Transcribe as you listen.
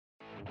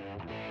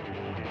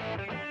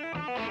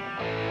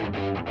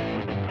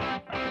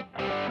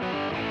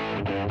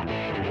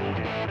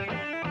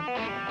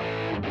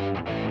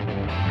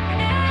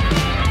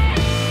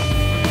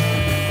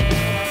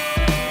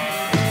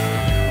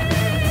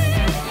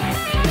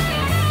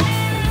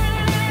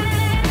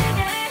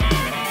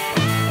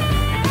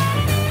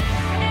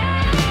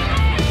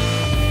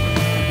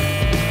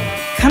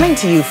Coming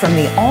to you from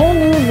the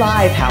all-new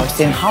Live House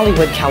in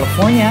Hollywood,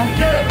 California.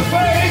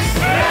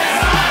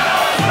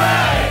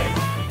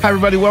 Hi,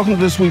 everybody. Welcome to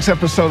this week's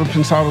episode of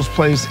Pensado's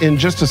Place. In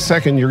just a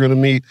second, you're going to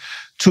meet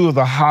two of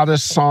the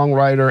hottest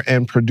songwriter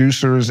and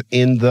producers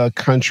in the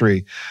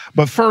country.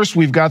 But first,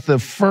 we've got the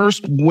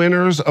first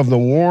winners of the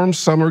Warm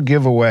Summer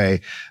Giveaway.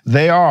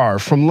 They are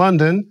from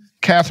London,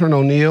 Katherine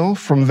O'Neill,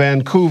 from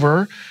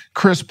Vancouver,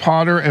 Chris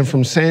Potter, and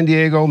from San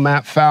Diego,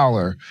 Matt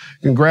Fowler.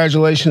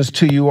 Congratulations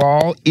to you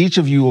all. Each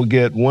of you will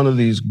get one of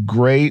these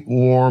great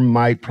warm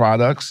mic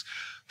products.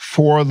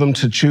 4 of them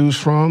to choose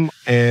from,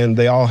 and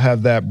they all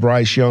have that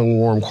Bryce Young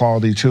warm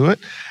quality to it.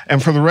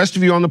 And for the rest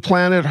of you on the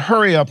planet,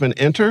 hurry up and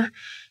enter.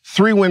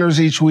 3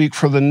 winners each week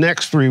for the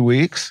next 3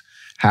 weeks.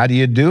 How do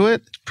you do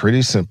it?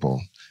 Pretty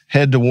simple.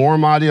 Head to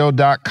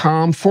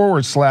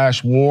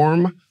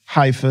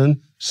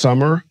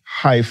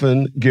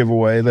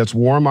warmaudio.com/warm-summer-giveaway. That's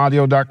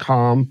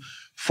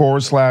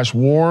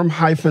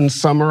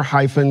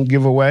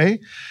warmaudio.com/warm-summer-giveaway.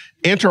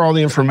 Enter all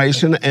the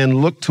information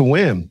and look to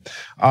win.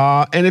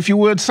 And if you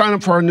would, sign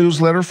up for our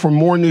newsletter for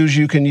more news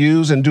you can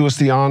use, and do us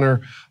the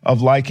honor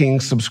of liking,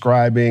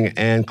 subscribing,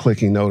 and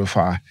clicking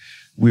notify.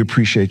 We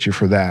appreciate you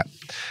for that.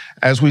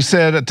 As we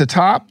said at the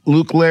top,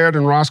 Beth Laird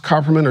and Ross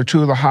Copperman are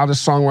 2 of the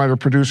hottest songwriter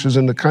producers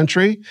in the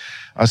country.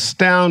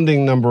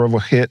 Astounding number of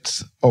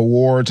hits,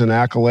 awards, and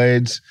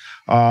accolades.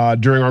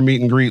 During our meet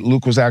and greet,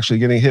 Luke was actually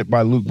getting hit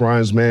by Luke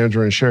Bryan's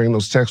manager and sharing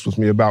those texts with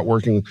me about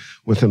working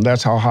with him.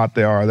 That's how hot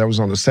they are. That was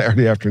on a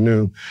Saturday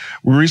afternoon.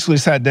 We recently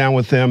sat down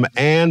with them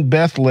and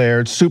Beth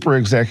Laird, super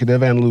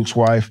executive, and Luke's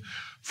wife,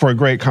 for a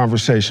great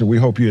conversation. We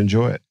hope you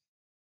enjoy it.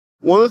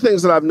 One of the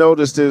things that I've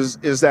noticed is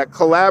that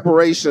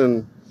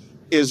collaboration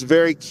is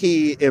very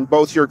key in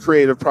both your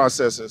creative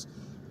processes.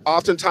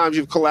 Oftentimes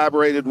you've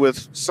collaborated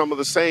with some of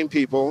the same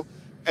people,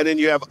 and then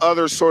you have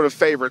other sort of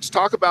favorites.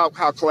 Talk about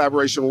how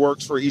collaboration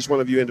works for each one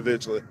of you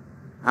individually.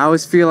 I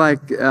always feel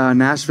like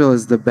Nashville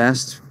is the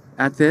best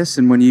at this,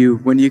 and when you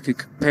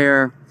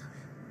pair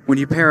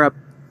up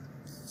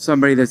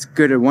somebody that's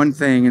good at one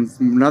thing and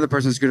another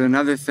person's good at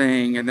another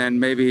thing, and then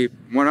maybe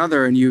one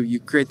other, and you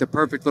create the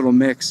perfect little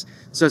mix.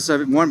 So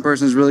one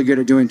person's really good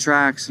at doing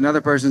tracks,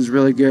 another person's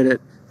really good at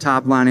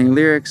top lining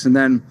lyrics, and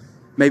then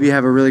maybe you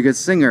have a really good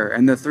singer,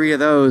 and the 3 of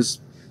those,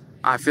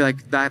 I feel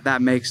like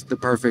that makes the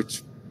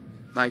perfect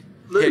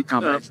hit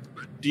combination.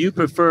 Do you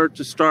prefer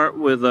to start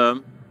with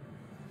a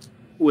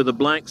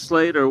blank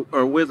slate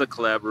or with a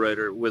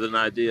collaborator with an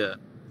idea?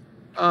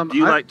 Do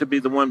you like to be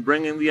the one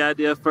bringing the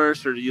idea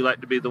first, or do you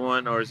like to be the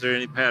one, or is there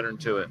any pattern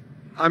to it?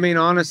 I mean,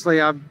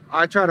 honestly, I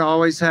try to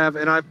always have,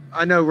 and I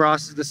know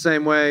Ross is the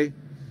same way.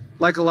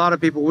 Like a lot of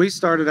people, we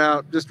started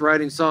out just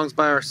writing songs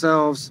by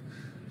ourselves.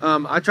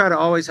 I try to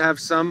always have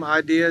some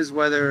ideas,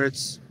 whether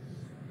it's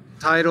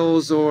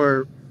titles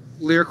or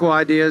lyrical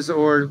ideas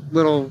or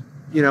little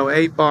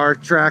 8-bar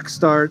track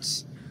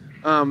starts.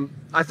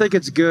 I think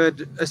it's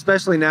good,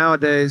 especially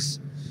nowadays,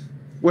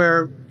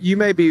 where you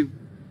may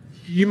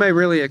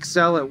really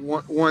excel at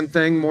one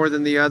thing more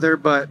than the other,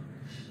 but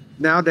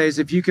nowadays,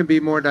 if you can be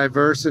more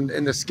diverse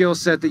in the skill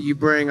set that you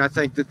bring, I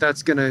think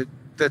that's gonna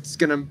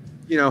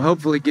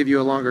hopefully give you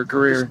a longer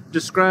career.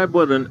 Describe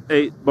what an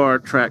 8-bar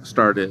track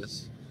start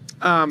is.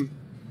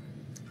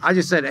 I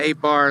just said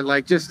 8-bar,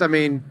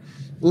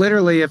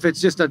 literally, if it's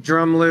just a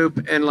drum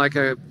loop and like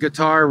a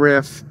guitar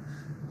riff.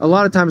 A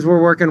lot of times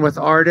we're working with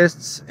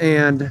artists,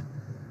 and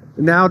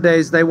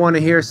nowadays they want to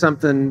hear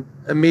something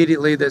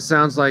immediately that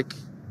sounds like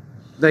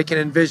they can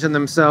envision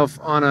themselves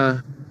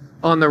on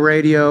the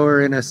radio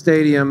or in a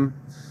stadium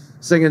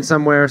singing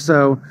somewhere.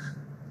 So,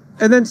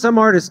 and then some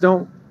artists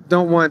don't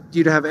want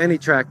you to have any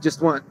track,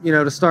 just want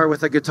to start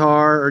with a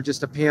guitar or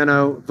just a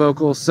piano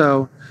vocal.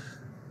 So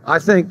I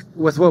think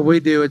with what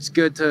we do, it's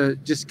good to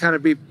just kind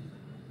of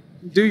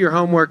do your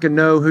homework and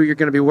know who you're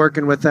going to be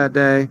working with that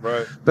day,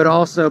 right, but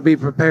also be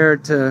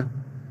prepared to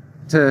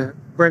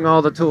bring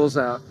all the tools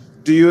out.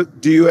 Do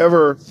you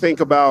ever think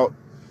about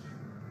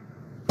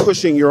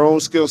pushing your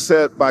own skill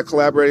set by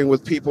collaborating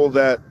with people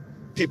that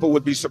people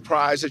would be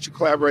surprised that you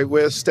collaborate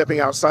with, stepping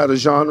outside a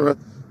genre?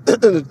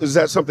 Is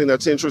that something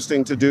that's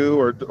interesting to do,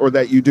 or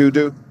that you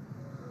do?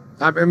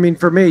 I mean,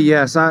 for me,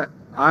 yes. I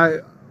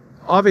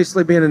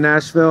obviously, being in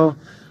Nashville,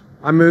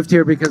 I moved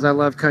here because I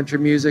love country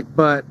music,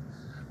 but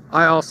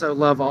I also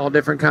love all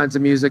different kinds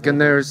of music, and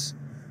there's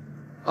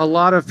a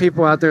lot of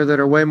people out there that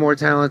are way more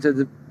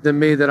talented than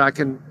me that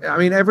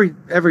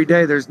every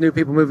day there's new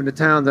people moving to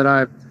town that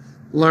I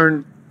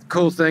learn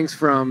cool things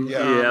from.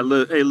 Yeah.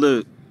 Hey,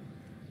 Luke,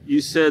 you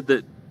said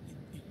that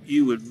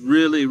you would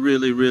really,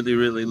 really, really,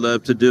 really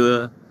love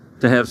to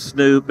have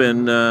Snoop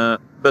and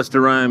Busta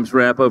Rhymes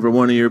rap over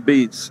one of your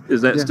beats.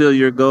 Is that still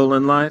your goal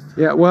in life?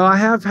 Yeah, well, I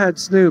have had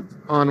Snoop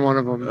on one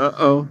of them.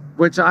 Uh-oh.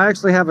 Which I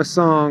actually have a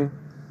song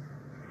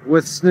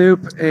with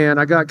Snoop, and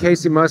I got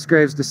Casey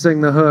Musgraves to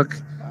sing the hook,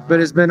 but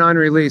it's been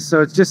unreleased,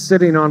 so it's just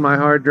sitting on my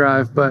hard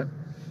drive. But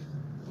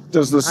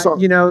does the song,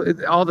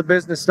 all the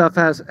business stuff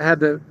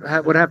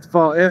would have to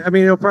fall. I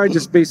mean, it'll probably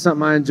just be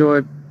something I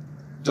enjoy.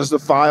 Does the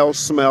file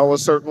smell a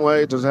certain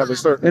way? Does it have a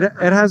certain? It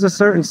has a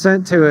certain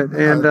scent to it,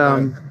 and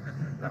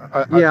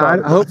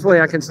Hopefully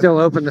I can still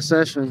open the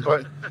session.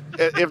 But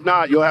if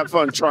not, you'll have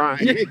fun trying.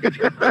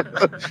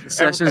 The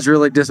session's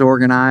really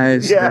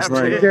disorganized. Yeah,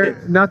 There's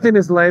like, Nothing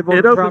is labeled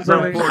It opens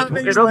properly.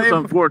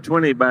 on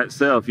 420 by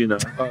itself, you know.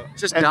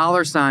 just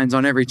dollar signs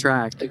on every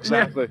track.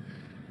 Exactly.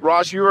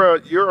 Ross, you're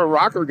a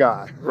rocker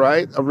guy,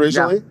 right?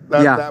 Originally?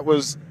 Yeah. That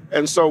was,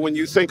 and so when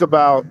you think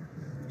about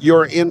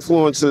your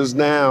influences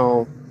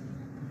now,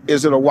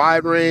 is it a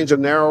wide range, a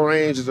narrow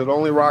range? Is it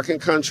only rock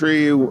and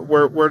country?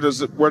 Where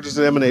does it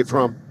emanate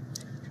from?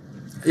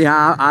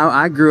 Yeah,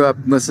 I grew up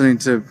listening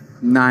to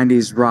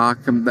 90s rock.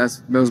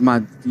 That was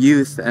my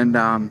youth. And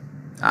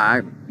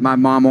my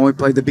mom always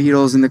played the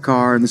Beatles in the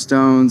car and the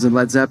Stones and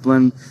Led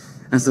Zeppelin.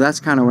 And so that's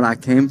kind of what I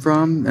came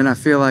from. And I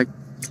feel like,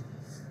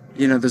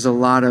 you know, there's a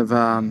lot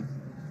of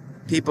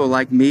people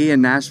like me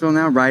in Nashville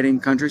now writing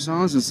country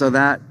songs. And so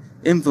that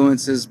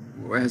influence has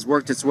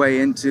worked its way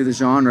into the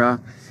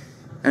genre.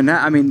 And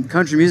that, I mean,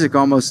 country music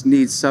almost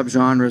needs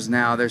subgenres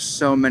now. There's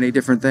so many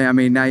different things. I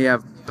mean, now you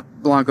have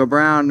Blanco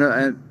Brown,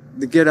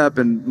 The Get Up,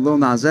 and Lil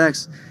Nas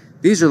X.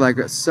 These are like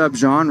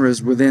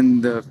subgenres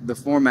within the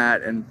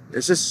format, and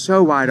it's just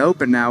so wide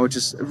open now, which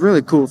is a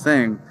really cool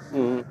thing.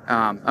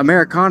 Mm-hmm.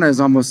 Americana is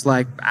almost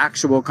like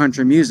actual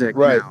country music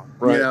now.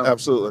 Right, you know?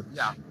 Absolutely.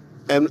 Yeah.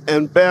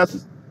 And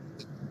Beth,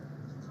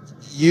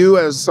 you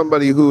as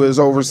somebody who is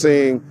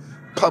overseeing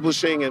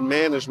publishing and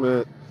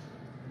management,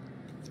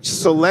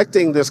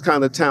 selecting this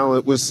kind of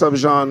talent with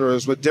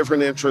subgenres, with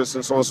different interests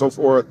and so on and so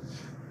forth,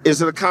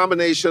 is it a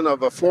combination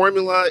of a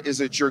formula?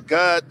 Is it your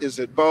gut? Is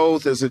it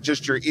both? Is it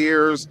just your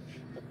ears?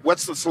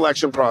 What's the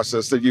selection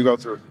process that you go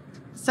through?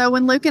 So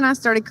when Luke and I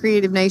started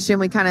Creative Nation,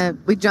 we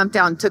jumped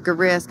out and took a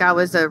risk. I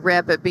was a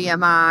rep at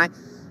BMI.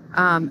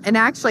 And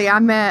actually I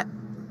met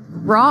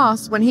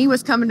Ross when he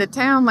was coming to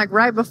town, like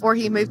right before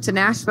he moved to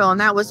Nashville.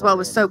 And that was what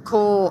was so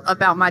cool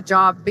about my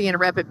job being a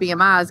rep at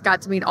BMI, is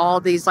got to meet all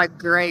these like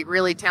great,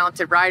 really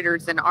talented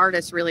writers and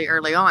artists really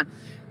early on.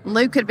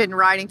 Luke had been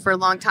writing for a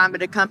long time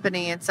at a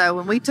company. And so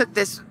when we took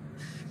this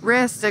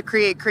risk to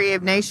create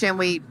Creative Nation,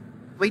 we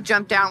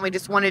jumped out and we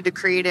just wanted to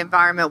create an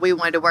environment we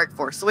wanted to work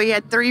for. So we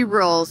had 3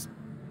 rules.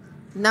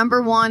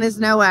 Number 1 is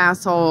no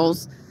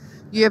assholes.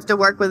 You have to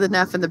work with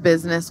enough in the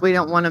business. We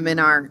don't want them in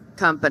our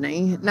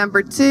company.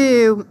 Number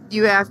 2,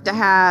 you have to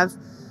have,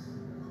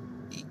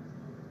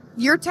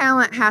 your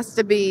talent has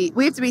to be,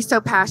 we have to be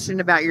so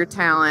passionate about your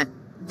talent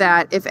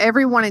that if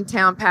everyone in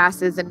town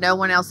passes and no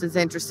one else is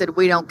interested,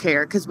 we don't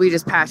care, because we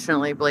just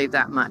passionately believe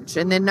that much.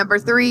 And then number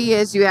 3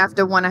 is you have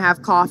to want to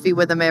have coffee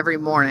with them every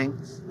morning.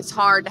 It's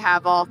hard to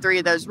have all 3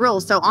 of those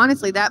rules. So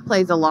honestly, that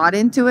plays a lot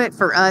into it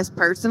for us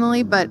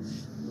personally, but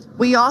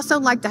we also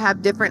like to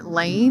have different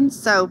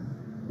lanes. So,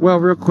 well,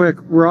 real quick,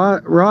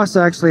 Ross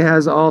actually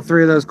has all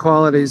 3 of those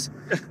qualities.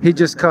 He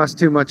just costs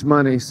too much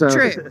money, so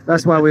True.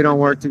 That's why we don't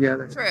work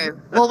together.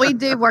 True. Well, we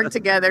do work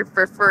together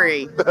for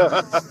free.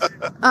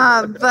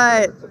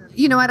 But,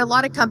 you know, at a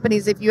lot of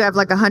companies, if you have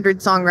like 100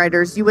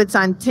 songwriters, you would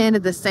sign 10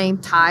 of the same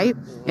type.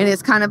 And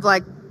it's kind of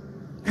like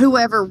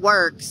whoever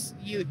works,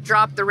 you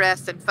drop the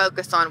rest and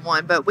focus on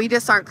one. But we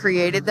just aren't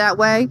created that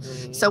way.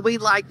 So we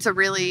like to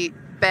really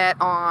bet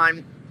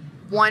on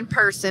one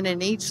person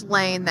in each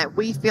lane that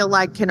we feel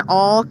like can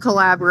all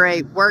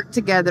collaborate, work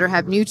together,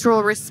 have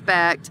mutual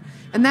respect.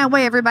 And that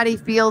way everybody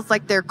feels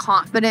like they're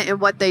confident in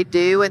what they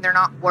do and they're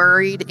not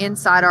worried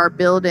inside our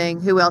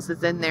building who else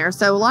is in there.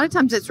 So a lot of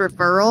times it's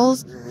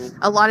referrals.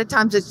 A lot of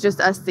times it's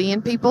just us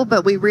seeing people,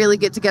 but we really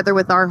get together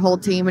with our whole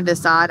team and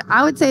decide.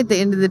 I would say at the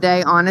end of the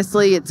day,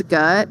 honestly, it's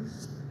gut.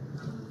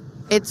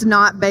 It's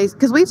not based,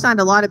 because we've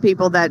signed a lot of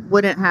people that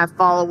wouldn't have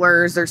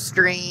followers or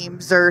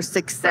streams or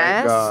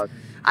success. Thank God.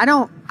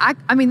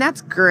 I mean,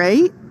 that's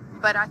great,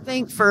 but I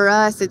think for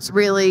us, it's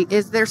really,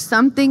 is there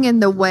something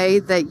in the way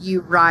that you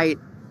write?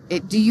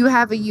 Do you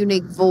have a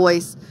unique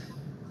voice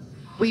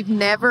we've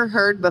never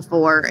heard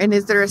before? And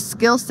is there a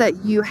skill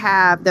set you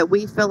have that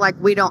we feel like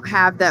we don't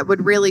have that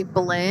would really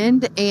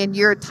blend? And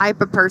you're a type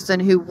of person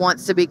who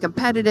wants to be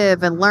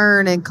competitive and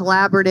learn and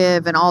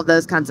collaborative and all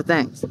those kinds of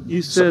things.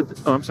 You said,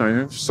 I'm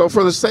sorry. So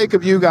for the sake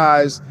of you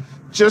guys,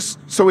 just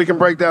so we can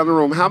break down the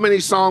room, how many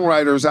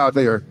songwriters out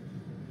there?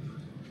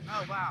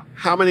 Oh, wow.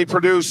 How many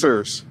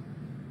producers?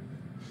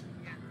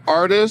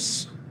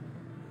 Artists?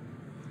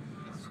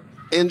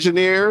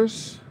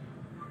 Engineers?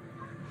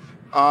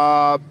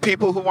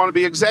 People who want to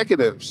be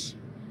executives?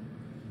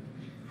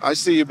 I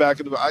see you back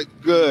in the...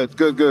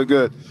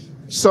 Good.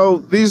 So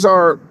these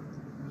are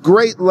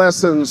great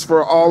lessons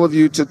for all of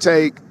you to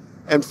take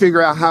and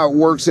figure out how it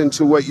works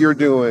into what you're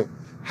doing.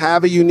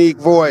 Have a unique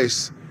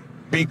voice.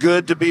 Be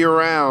good to be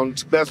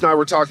around. Beth and I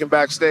were talking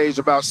backstage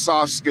about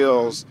soft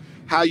skills,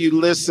 how you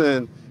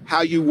listen,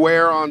 how you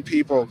wear on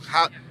people.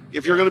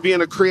 If you're going to be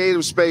in a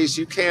creative space,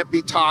 you can't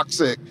be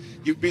toxic.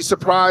 You'd be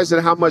surprised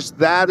at how much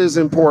that is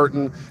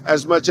important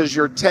as much as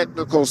your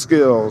technical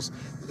skills.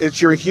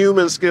 It's your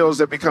human skills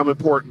that become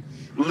important.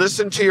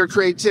 Listen to your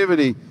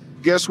creativity.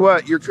 Guess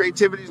what? Your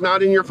creativity is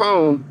not in your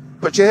phone.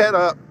 Put your head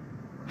up.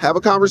 have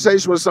a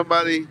conversation with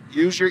somebody,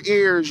 use your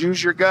ears,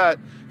 use your gut.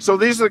 So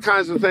these are the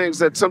kinds of things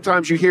that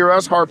sometimes you hear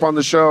us harp on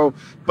the show,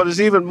 but it's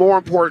even more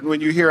important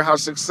when you hear how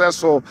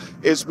successful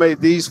it's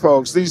made these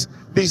folks.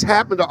 These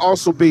happen to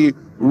also be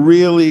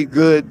really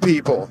good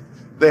people.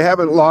 They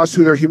haven't lost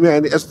who their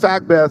humanity. As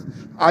fact, Beth,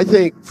 I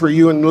think for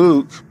you and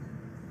Luke,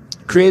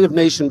 Creative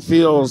Nation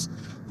feels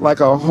like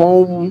a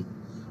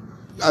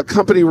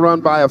company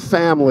run by a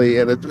family,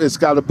 and it's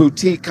got a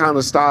boutique kind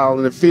of style,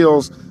 and it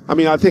feels, I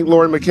mean, I think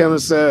Lauren McKenna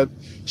said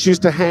she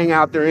used to hang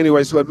out there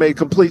anyway, so it made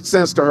complete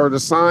sense to her to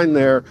sign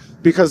there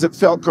because it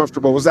felt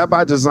comfortable. Was that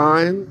by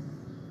design?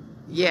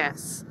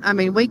 Yes. I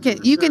mean,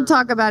 you can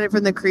talk about it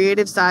from the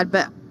creative side,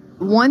 but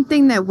one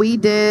thing that we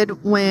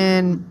did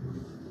when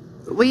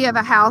we have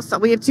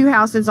two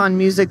houses on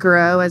Music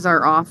Row as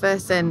our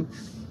office, and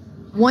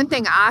one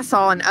thing I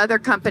saw in other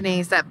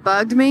companies that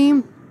bugged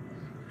me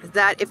is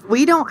that if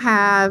we don't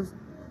have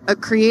a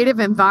creative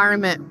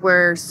environment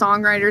where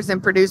songwriters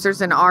and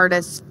producers and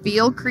artists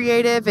feel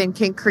creative and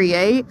can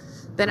create,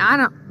 then I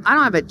don't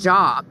have a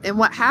job. And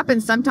what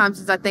happens sometimes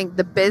is I think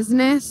the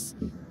business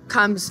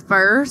comes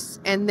first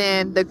and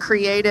then the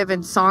creative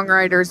and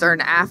songwriters are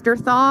an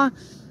afterthought.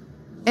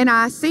 And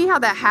I see how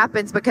that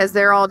happens because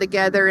they're all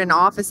together in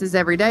offices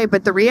every day.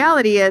 But the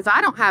reality is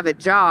I don't have a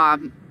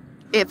job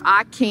if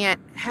I can't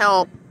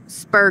help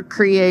spur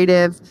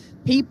creative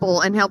people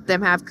and help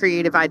them have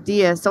creative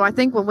ideas. So I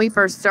think when we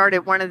first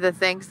started, one of the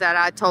things that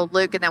I told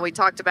Luke and that we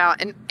talked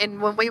about,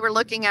 and when we were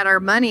looking at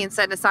our money and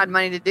setting aside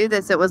money to do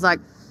this, it was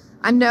like,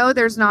 I know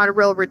there's not a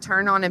real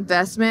return on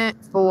investment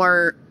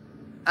for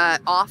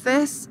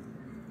office,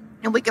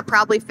 and we could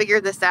probably figure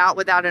this out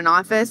without an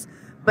office.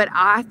 But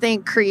I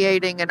think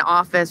creating an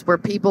office where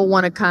people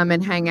want to come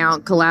and hang out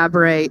and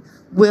collaborate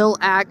will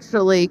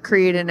actually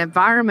create an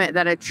environment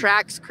that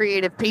attracts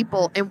creative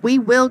people, and we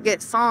will get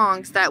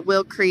songs that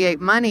will create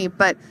money.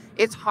 But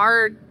it's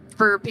hard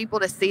for people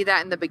to see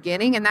that in the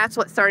beginning, and that's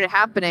what started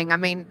happening. I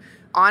mean,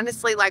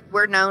 honestly, like,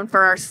 we're known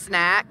for our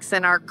snacks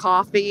and our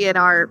coffee and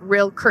our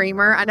real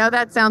creamer. I know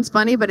that sounds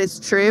funny, but it's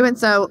true. And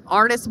so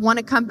artists want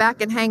to come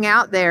back and hang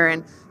out there,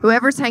 and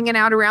whoever's hanging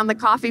out around the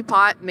coffee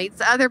pot meets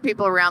other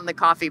people around the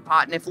coffee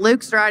pot. And if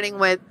Luke's riding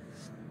with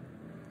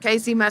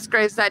Casey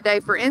Musgraves that day,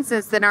 for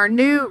instance, then our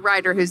new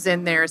writer who's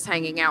in there is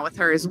hanging out with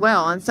her as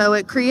well. And so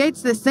it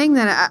creates this thing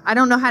that I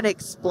don't know how to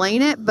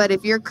explain it, but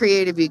if you're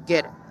creative, you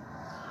get it.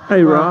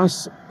 Hey,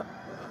 Ross.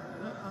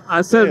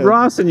 I said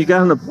Ross, and you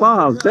got an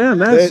applause. Damn,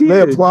 that's huge.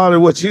 They applauded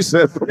what you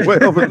said from way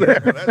over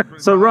there.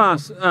 So,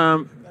 Ross,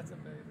 people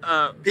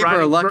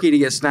are lucky to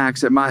get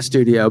snacks at my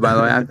studio, by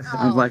the way. I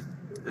have like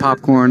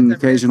popcorn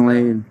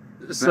occasionally.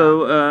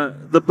 So,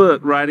 the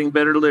book, Writing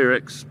Better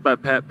Lyrics by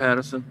Pat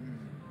Patterson.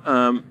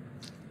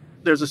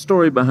 There's a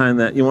story behind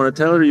that. You want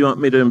to tell it, or you want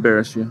me to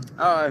embarrass you?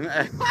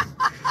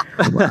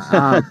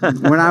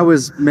 When I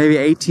was maybe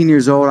 18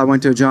 years old, I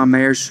went to a John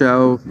Mayer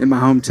show in my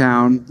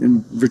hometown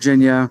in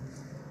Virginia,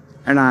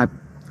 and I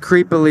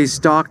creepily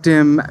stalked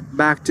him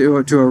back to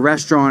a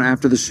restaurant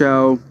after the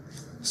show.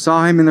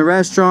 Saw him in the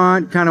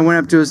restaurant, kind of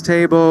went up to his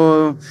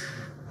table.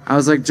 I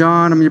was like,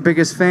 John, I'm your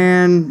biggest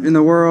fan in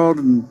the world.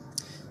 And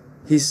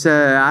he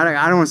said,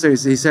 I don't want to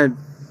say this.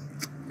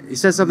 He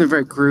said something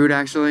very crude,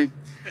 actually.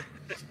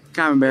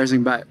 Kind of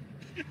embarrassing, but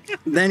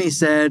then he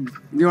said,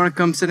 you want to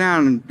come sit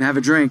down and have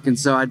a drink? And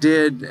so I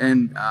did,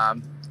 and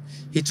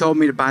he told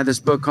me to buy this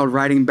book called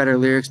Writing Better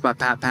Lyrics by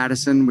Pat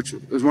Patterson, which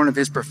was one of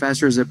his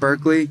professors at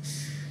Berkeley.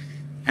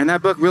 And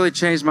that book really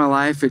changed my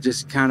life. It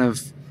just kind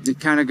of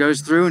goes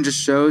through and just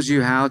shows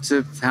you how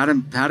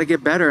to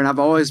get better. And I've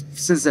always,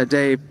 since that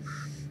day,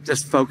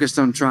 just focused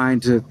on trying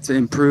to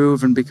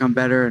improve and become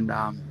better. And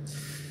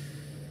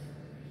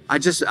I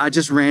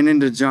just ran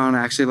into John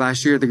actually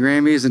last year at the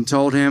Grammys and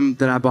told him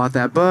that I bought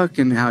that book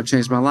and how it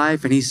changed my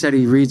life. And he said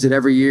he reads it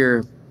every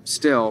year,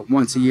 still,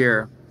 once a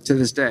year to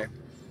this day.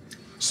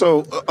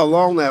 So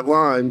along that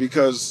line,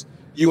 because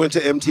you went to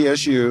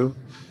MTSU,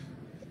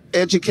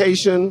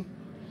 education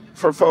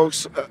for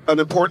folks, an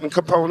important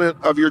component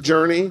of your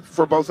journey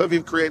for both of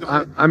you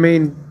creatively? I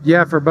mean,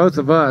 yeah, for both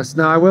of us.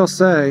 Now, I will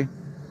say,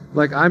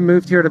 like, I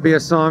moved here to be a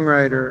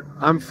songwriter.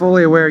 I'm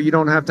fully aware you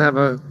don't have to have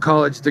a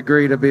college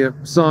degree to be a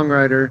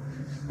songwriter.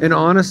 And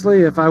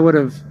honestly, if I would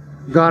have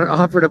got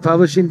offered a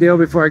publishing deal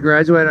before I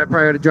graduated, I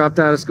probably would have dropped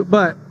out of school.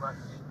 But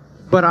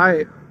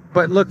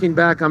looking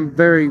back, I'm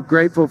very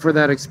grateful for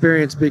that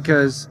experience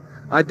because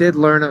I did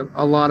learn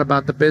a lot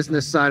about the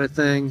business side of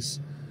things.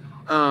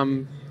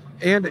 And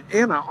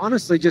I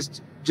honestly,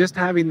 just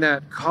having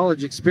that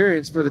college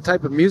experience for the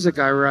type of music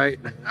I write,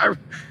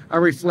 I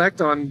reflect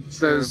on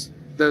those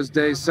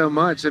days so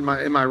much in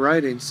my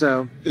writing.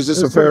 So is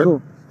this a fair?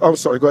 Cool. Oh,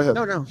 sorry. Go ahead.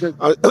 No. Good.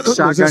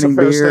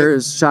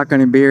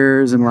 Shotgunning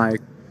beers, and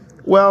like.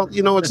 Well,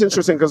 you know, it's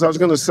interesting because I was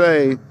going to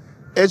say,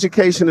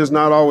 education is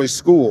not always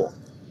school.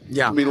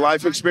 Yeah. It can be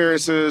life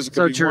experiences. It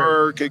can be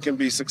work. It can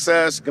be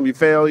success. It can be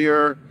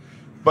failure.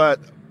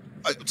 But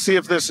see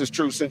if this is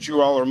true, since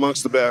you all are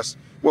amongst the best.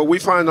 What we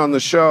find on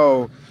the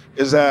show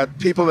is that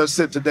people that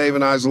sit to Dave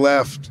and I's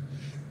left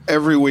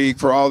every week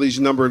for all these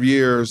number of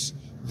years,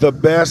 the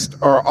best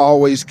are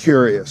always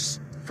curious.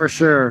 For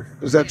sure.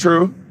 Is that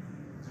true?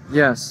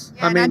 Yes.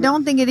 Yeah, I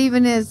don't think it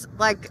even is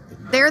like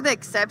they're the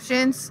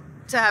exceptions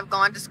to have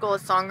gone to school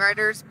as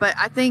songwriters, but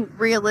I think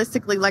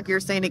realistically, like you're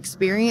saying,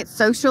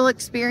 social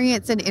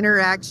experience and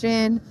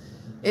interaction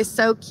is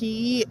so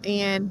key.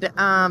 And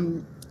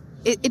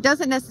it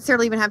doesn't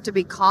necessarily even have to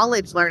be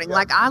college learning.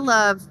 Yeah.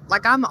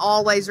 I'm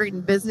always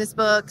reading business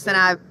books, and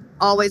I'm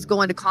always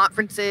going to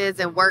conferences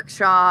and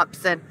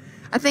workshops. And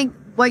I think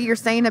what you're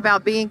saying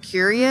about being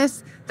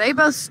curious, they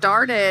both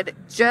started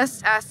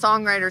just as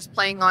songwriters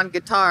playing on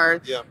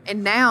guitar. Yeah.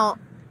 And now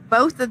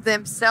both of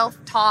them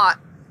self-taught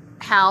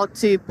how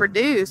to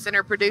produce and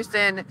are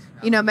producing,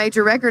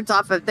 major records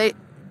off of they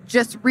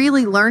just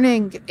really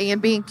learning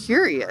and being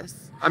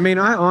curious. I mean,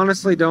 I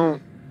honestly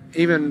don't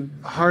even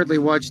hardly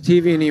watch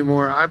TV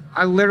anymore.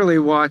 I literally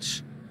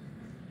watch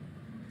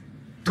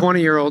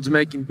 20-year-olds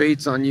making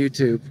beats on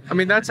YouTube. I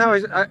mean, that's how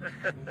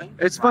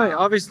it's funny.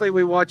 Obviously,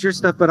 we watch your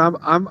stuff, but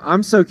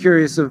I'm so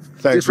curious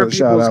of different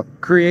people's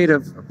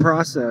creative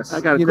process.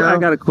 I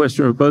got a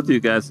question for both of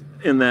you guys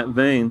in that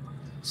vein.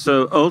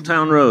 So, Old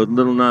Town Road,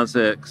 Little Nas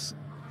X.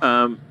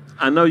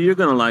 I know you're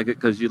going to like it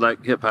because you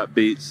like hip hop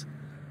beats.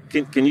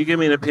 Can you give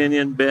me an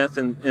opinion, Beth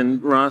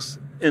and Ross,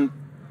 in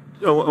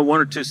a 1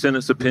 or 2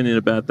 sentence opinion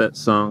about that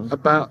song?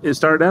 It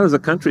started out as a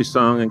country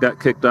song and got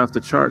kicked off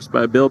the charts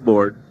by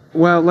Billboard.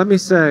 Well, let me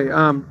say,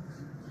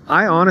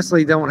 I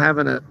honestly don't have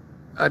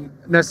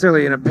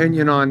necessarily an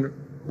opinion on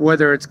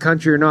whether it's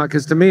country or not,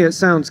 because to me it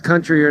sounds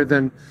countryer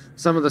than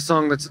some of the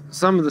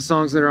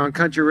songs that are on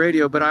country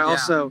radio. But I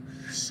also,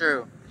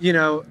 true.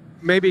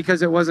 Maybe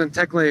because it wasn't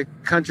technically a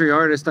country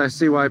artist, I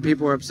see why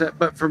people are upset.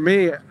 But for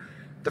me,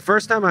 the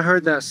first time I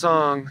heard that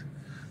song,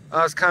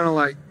 I was kind of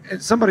like,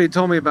 somebody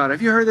told me about it.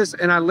 Have you heard this?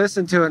 And I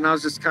listened to it, and I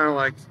was just kind of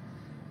like,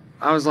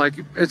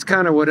 it's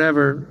kind of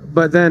whatever.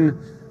 But then,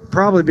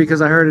 probably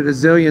because I heard it a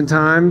zillion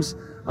times,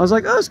 I was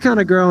like, oh, it's kind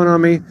of growing on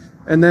me.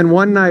 And then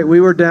one night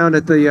we were down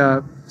at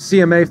the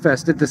CMA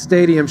Fest at the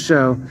stadium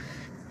show,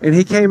 and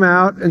he came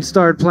out and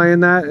started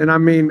playing that. And I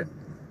mean,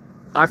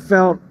 I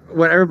felt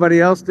what everybody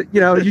else did.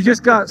 You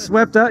just got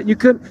swept up. You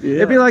couldn't. Yeah.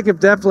 It'd be like if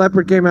Def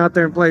Leppard came out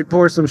there and played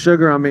 "Pour Some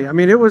Sugar on Me." I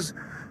mean, it was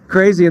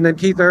crazy. And then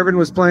Keith Urban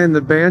was playing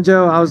the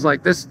banjo. I was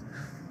like, this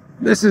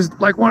is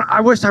like one.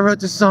 I wish I wrote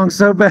this song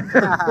so bad.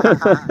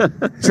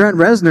 Trent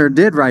Reznor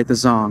did write the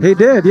song. He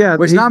did, yeah.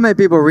 Which not many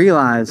people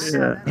realize.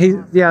 Yeah.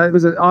 It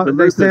was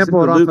they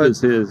sampled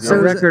off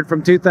a record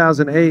from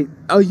 2008.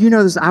 Oh, you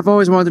know this. I've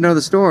always wanted to know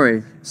the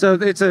story. So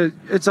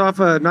it's off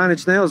a 9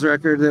 Inch Nails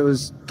record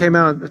that came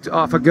out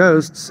off of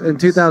Ghosts in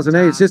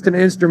 2008. It's just an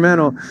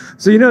instrumental.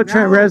 So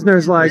Trent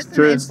Reznor's like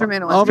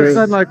all of a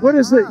sudden like, what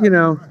is it?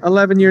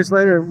 11 years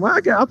later, well,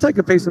 I'll take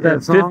a piece of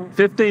that song.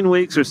 15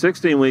 weeks or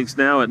 16 weeks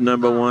now at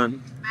 #1.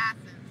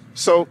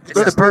 So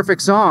it's the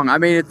perfect song. I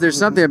mean, there's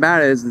something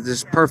about it. It's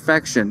just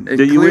perfection.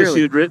 Do you wish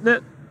you'd written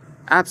it?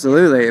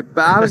 Absolutely.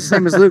 But I was the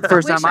same as Luke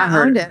first time I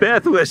heard it.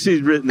 Beth wished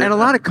she'd written it. And a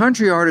lot of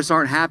country artists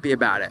aren't happy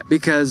about it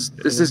because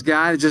it's this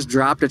guy that just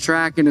dropped a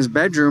track in his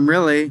bedroom,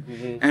 really,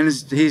 and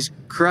he's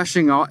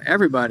crushing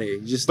everybody.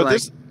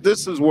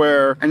 This is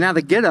where... And now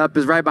the Get Up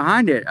is right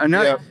behind it.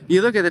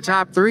 You look at the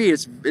top 3,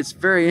 it's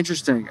very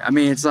interesting. I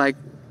mean, it's like...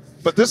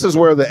 But this is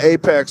where the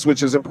apex,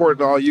 which is important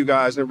to all you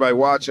guys and everybody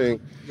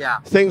watching, yeah,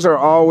 things are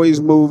always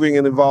moving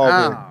and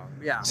evolving. Oh,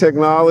 yeah.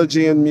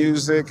 Technology and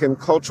music and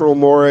cultural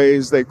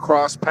mores, they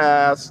cross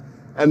paths,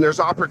 and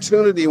there's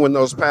opportunity when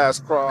those paths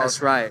cross.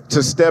 That's right.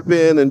 To step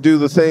in and do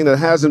the thing that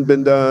hasn't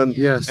been done.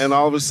 Yes. And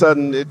all of a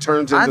sudden it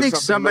turns into I think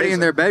somebody amazing. In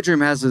their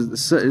bedroom has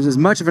as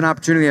much of an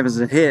opportunity as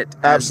a hit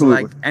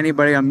Absolutely. as like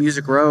anybody on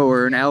Music Row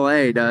or in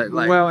LA does.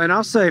 Like, well, and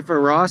I'll say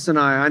for Ross and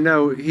I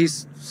know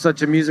he's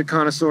such a music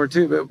connoisseur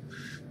too, but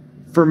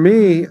for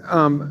me,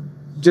 I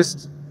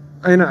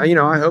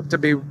hope to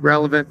be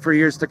relevant for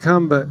years to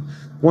come. But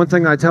one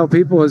thing I tell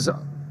people is,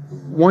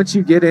 once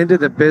you get into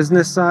the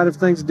business side of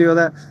things, do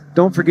that.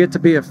 Don't forget to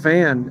be a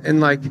fan.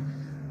 And like,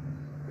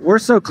 we're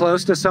so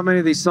close to so many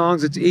of these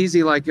songs. It's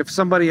easy. Like, if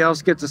somebody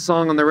else gets a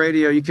song on the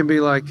radio, you can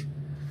be like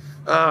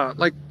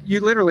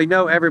you literally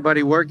know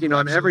everybody working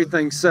on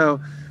everything.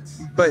 So,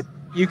 but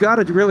you got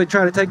to really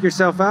try to take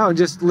yourself out and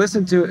just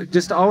listen to it.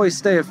 Just always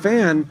stay a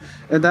fan,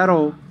 and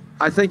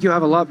I think you'll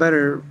have a lot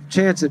better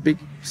chance at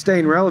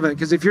staying relevant.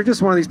 Because if you're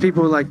just one of these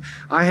people who like,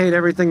 I hate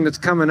everything that's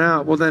coming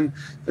out, well, then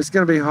it's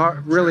going to be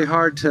really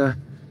hard to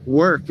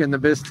work in the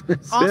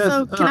business.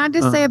 Also, can I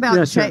just say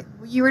about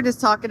you were just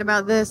talking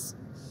about this,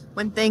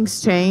 when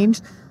things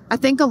change. I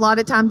think a lot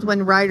of times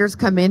when writers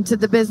come into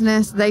the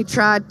business, they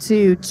try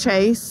to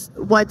chase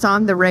what's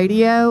on the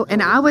radio.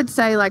 And I would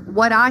say, like,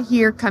 what I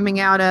hear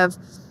coming out of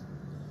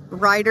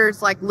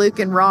writers like Luke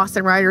and Ross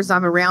and writers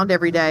I'm around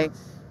every day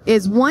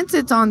is, once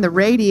it's on the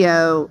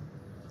radio,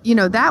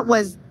 that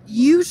was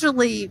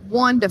usually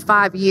 1 to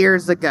 5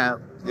 years ago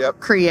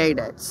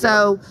created.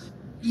 So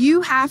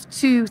you have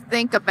to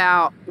think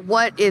about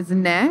what is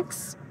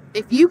next.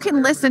 If you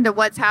can listen to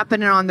what's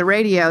happening on the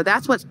radio,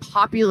 that's what's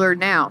popular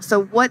now.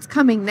 So what's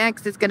coming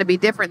next is going to be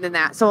different than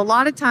that. So a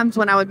lot of times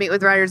when I would meet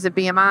with writers at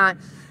BMI,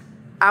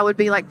 I would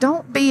be like,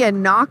 don't be a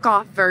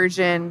knockoff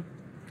version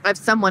of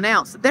someone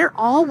else. They're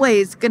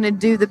always going to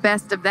do the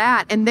best of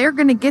that, and they're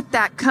going to get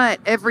that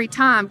cut every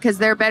time because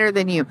they're better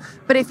than you.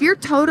 But if you're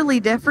totally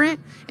different,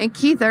 and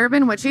Keith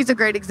Urban, which he's a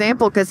great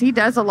example because he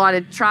does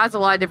tries a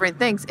lot of different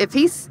things. If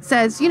he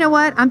says, you know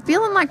what, I'm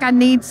feeling like I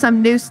need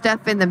some new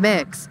stuff in the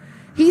mix,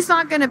 he's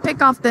not going to pick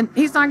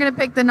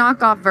the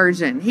knockoff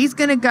version. He's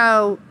going to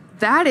go,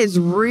 that is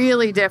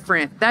really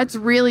different. That's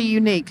really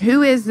unique.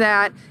 Who is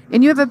that?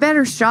 And you have a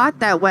better shot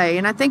that way.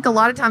 And I think a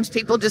lot of times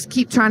people just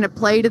keep trying to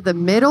play to the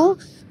middle,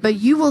 but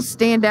you will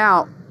stand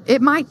out.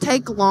 It might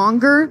take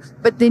longer,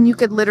 but then you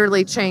could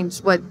literally change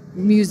what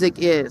music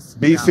is.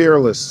 Be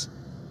fearless.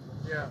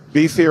 Yeah.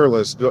 Be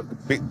fearless.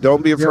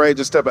 Don't be afraid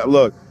to step out.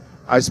 Look,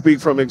 I speak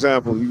from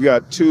example. You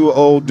got two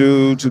old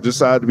dudes who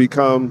decide to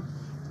become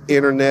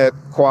internet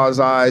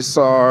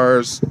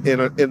quasi-SARs in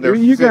their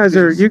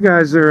 50s. You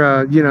guys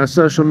are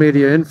social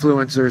media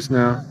influencers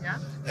now.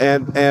 Yeah.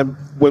 And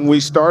when we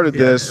started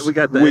this, we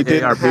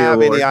didn't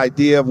have any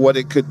idea of what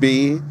it could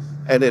be.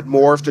 And it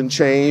morphed and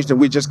changed, and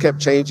we just kept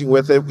changing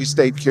with it. We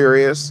stayed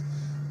curious,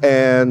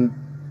 and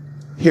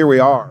here we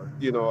are,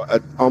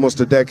 almost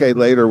a decade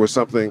later with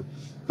something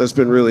that's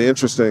been really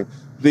interesting.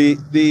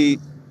 The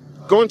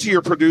going to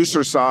your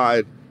producer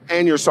side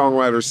and your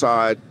songwriter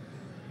side,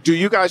 do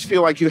you guys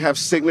feel like you have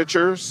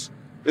signatures?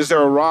 Is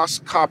there a Ross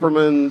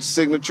Copperman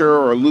signature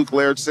or a Luke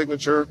Laird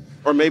signature,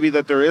 or maybe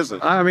that there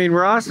isn't? I mean,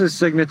 Ross's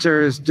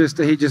signature is just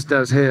that he just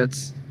does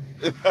hits.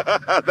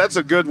 That's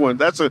a good one.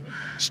 That's a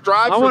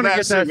strive for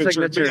that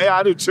signature. Yeah,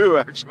 I do too,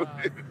 actually.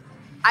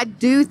 I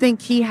do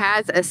think he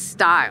has a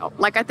style.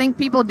 Like, I think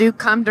people do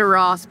come to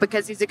Ross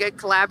because he's a good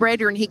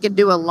collaborator and he can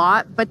do a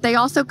lot, but they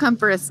also come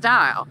for a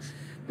style.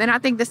 Then I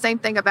think the same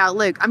thing about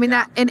Luke. I mean,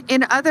 that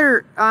in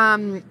other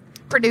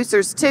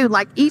producers too,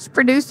 like each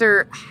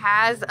producer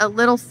has a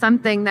little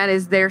something that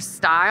is their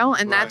style,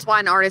 and that's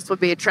why an artist would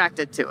be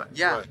attracted to it.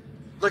 Yeah. Right.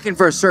 Looking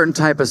for a certain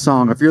type of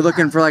song. If you're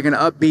looking for like an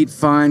upbeat,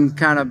 fun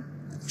kind of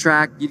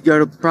track, you'd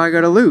probably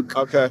go to Luke.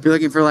 Okay. If you're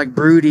looking for like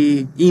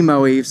broody,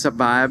 emo-y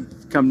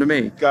vibe, come to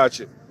me.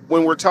 Gotcha.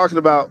 When we're talking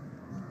about,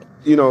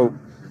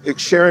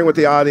 sharing with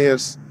the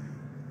audience,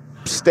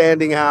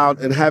 standing out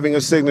and having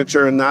a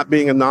signature and not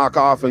being a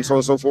knockoff and so on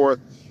and so forth,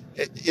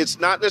 it's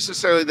not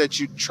necessarily that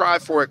you try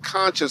for it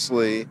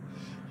consciously.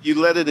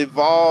 You let it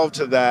evolve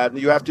to that,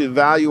 and you have to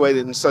evaluate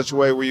it in such a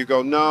way where you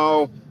go,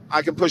 no,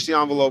 I can push the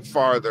envelope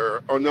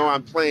farther, or no,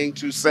 I'm playing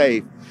too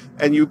safe.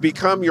 And you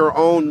become your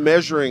own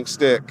measuring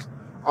stick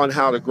on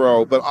how to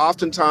grow. But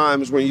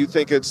oftentimes when you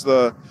think it's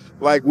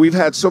we've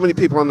had so many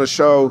people on the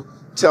show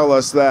tell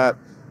us that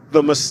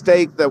the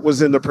mistake that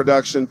was in the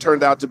production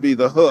turned out to be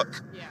the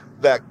hook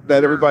that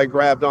everybody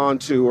grabbed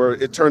onto, or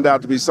it turned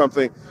out to be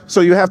something.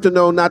 So you have to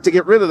know not to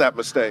get rid of that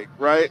mistake,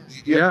 right?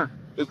 Yeah.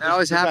 That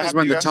always happens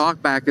when the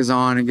talkback is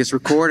on and gets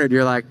recorded.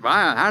 You're like,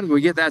 wow, how did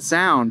we get that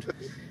sound?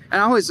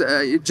 And always,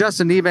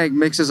 Justin Niebank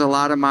mixes a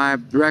lot of my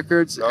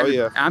records. Oh,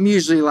 yeah. I'm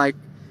usually like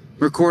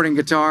recording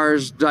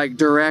guitars, like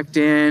direct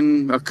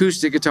in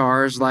acoustic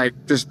guitars, like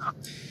just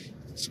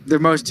the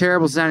most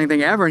terrible sounding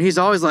thing ever. And he's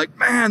always like,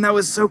 man, that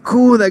was so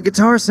cool, that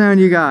guitar sound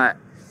you got.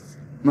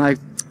 I'm like,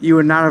 you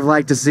would not have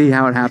liked to see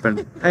how it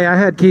happened. Hey, I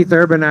had Keith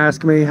Urban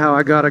ask me how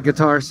I got a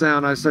guitar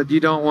sound. I said, you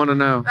don't want to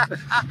know.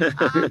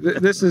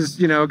 This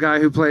is, a guy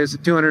who plays a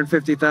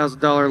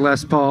 $250,000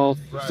 Les Paul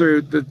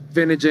through the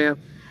vintage amp.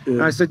 Yeah.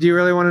 And I said, do you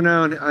really want to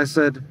know? And I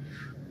said,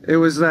 it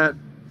was that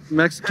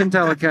Mexican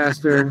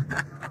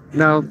Telecaster.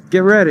 Now,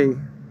 get ready.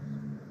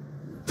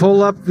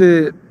 Pull up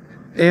the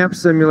amp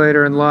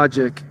simulator in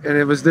Logic, and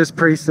it was this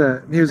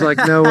preset. And he was like,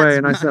 no way.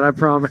 And I said, I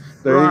promise.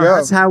 There you go.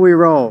 That's how we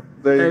roll.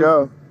 There you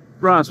go.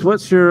 Ross,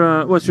 what's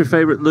your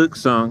favorite Luke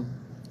song?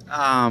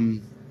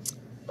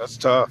 That's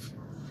tough.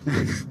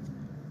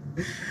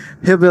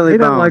 Hillbilly He Bone.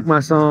 doesn't like my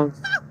song.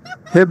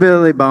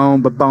 Hillbilly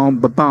Bone, ba-bone,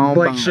 ba-bone.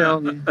 Blake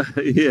Shelton.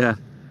 Yeah.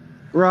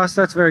 Ross,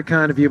 that's very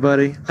kind of you,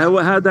 buddy.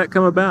 How'd that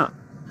come about?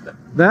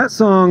 That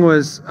song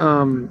was,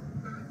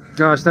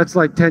 gosh, that's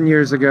like 10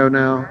 years ago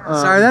now.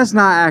 Sorry, that's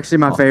not actually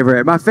my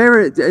favorite. My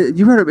favorite,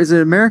 you heard of, is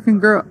it American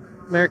Girl?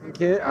 American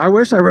Kid. I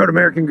wish I wrote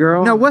American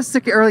Girl. No, what's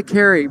the early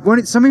Carrie?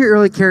 Some of your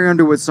early Carrie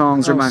Underwood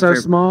songs are my So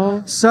favorite.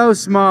 Small. So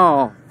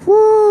Small.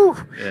 Woo!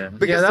 Yeah.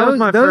 Because that was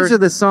my those first. are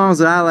the songs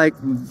that I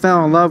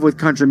fell in love with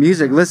country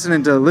music,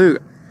 listening to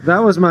Luke.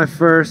 That was my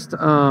first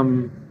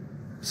song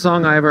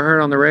I ever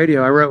heard on the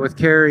radio. I wrote with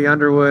Carrie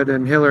Underwood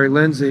and Hillary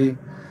Lindsey.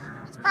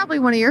 It's probably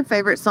one of your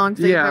favorite songs.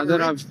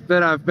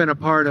 That I've been a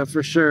part of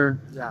for sure.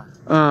 Yeah.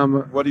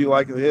 What do you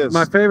like of his?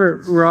 My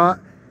favorite rock.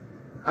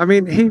 I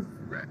mean,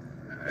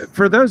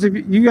 for those of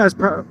you guys,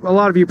 a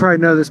lot of you probably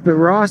know this, but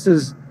Ross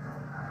is,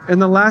 in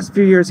the last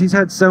few years, he's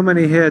had so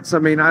many hits. I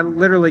mean, I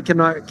literally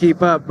cannot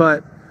keep up,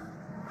 but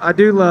I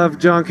do love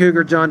John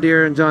Cougar, John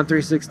Deere, and John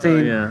 316. Oh,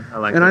 yeah, I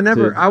like and that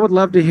too. I would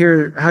love to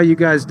hear how you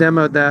guys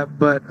demoed that,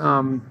 but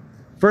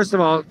first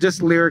of all,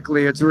 just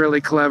lyrically, it's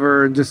really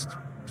clever and just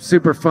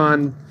super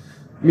fun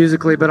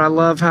musically, but I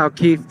love how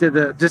Keith did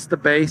the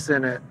bass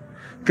in it.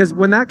 because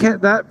when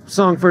that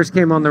song first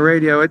came on the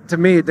radio, to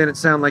me it didn't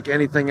sound like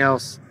anything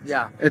else.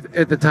 Yeah.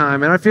 At the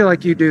time, and I feel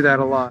like you do that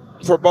a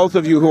lot. For both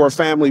of you who are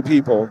family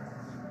people,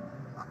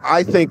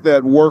 I think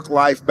that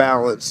work-life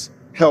balance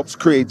helps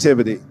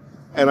creativity,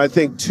 and I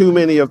think too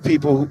many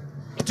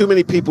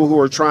people who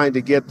are trying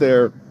to get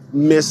there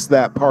miss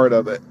that part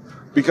of it,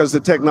 because the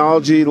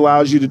technology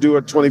allows you to do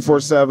it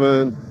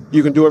 24/7.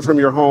 You can do it from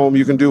your home.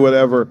 You can do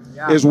whatever.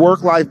 Yeah. Is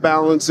work-life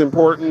balance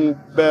important?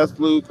 Beth,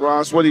 Luke,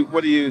 Ross, what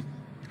do you?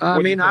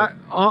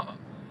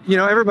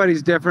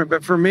 Everybody's different,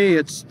 but for me,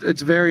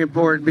 it's very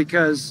important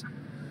because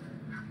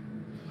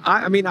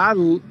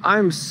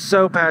I'm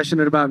so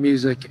passionate about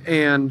music,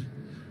 and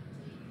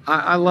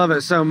I love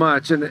it so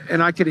much,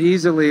 and I could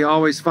easily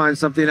always find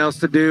something else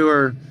to do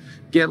or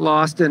get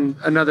lost in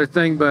another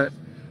thing. But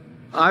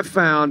I've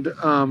found,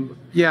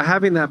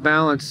 having that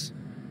balance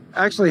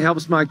actually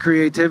helps my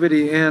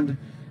creativity, and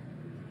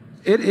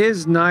it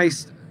is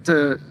nice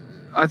to.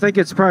 I think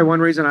it's probably one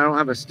reason I don't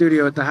have a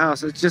studio at the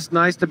house. It's just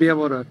nice to be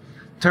able to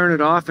turn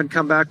it off and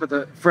come back with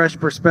a fresh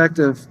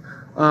perspective.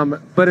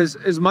 But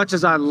as much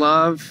as I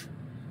love,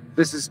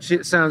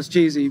 sounds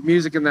cheesy,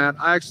 music and that,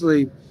 I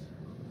actually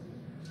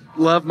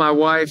love my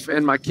wife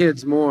and my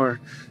kids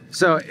more.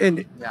 So,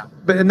 and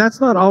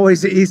that's not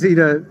always easy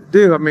to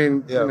do. I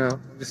mean,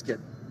 just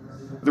kidding.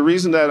 The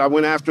reason that I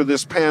went after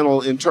this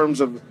panel in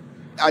terms of,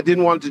 I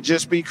didn't want it to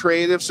just be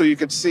creative, so you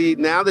could see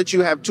now that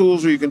you have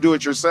tools where you can do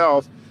it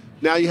yourself,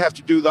 now you have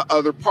to do the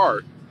other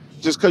part.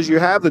 Just because you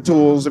have the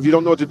tools, if you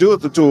don't know what to do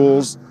with the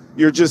tools,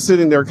 you're just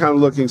sitting there kind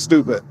of looking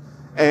stupid.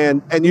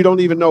 And you don't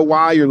even know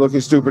why you're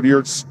looking stupid.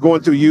 You're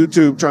going through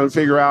YouTube trying to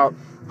figure out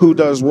who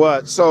does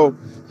what. So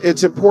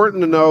it's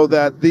important to know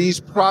that these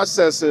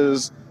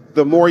processes,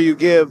 the more you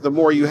give, the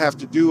more you have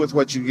to do with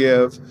what you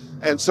give.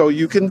 And so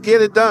you can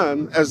get it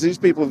done, as these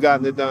people have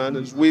gotten it done,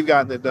 as we've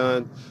gotten it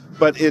done,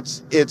 but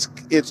it's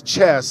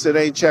chess, it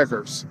ain't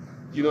checkers.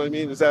 You know what I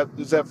mean? Is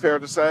that fair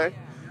to say?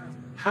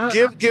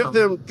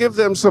 Give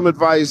them some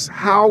advice.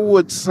 How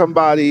would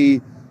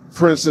somebody,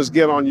 for instance,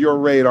 get on your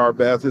radar,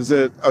 Beth? Is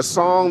it a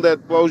song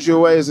that blows you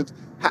away? Is it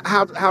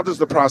how does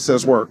the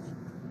process work?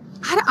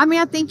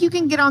 I think you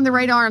can get on the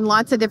radar in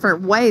lots of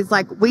different ways.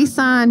 Like we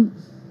signed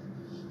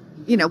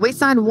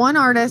one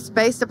artist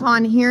based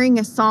upon hearing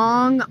a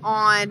song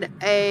on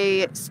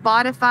a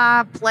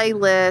Spotify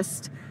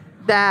playlist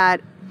that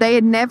they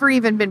had never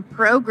even been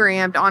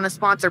programmed on a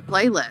sponsored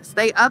playlist.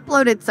 They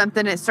uploaded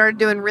something that started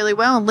doing really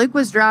well, and Luke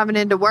was driving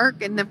into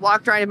work and then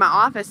walked right in my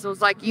office and was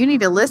like, you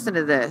need to listen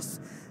to this.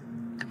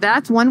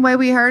 That's one way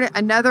we heard it.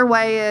 Another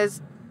way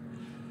is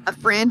a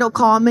friend will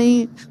call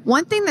me.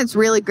 One thing that's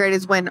really great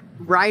is when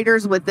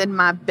writers within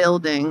my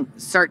building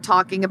start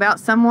talking about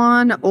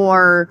someone,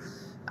 or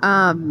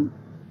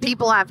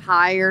people I've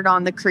hired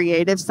on the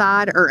creative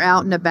side are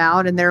out and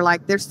about, and they're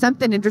like, there's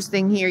something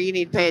interesting here you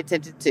need to pay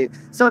attention to.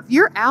 So if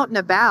you're out and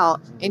about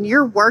and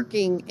you're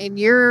working and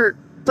you're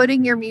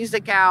putting your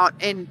music out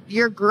and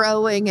you're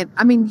growing,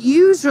 and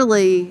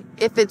usually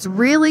if it's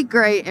really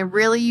great and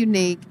really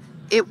unique,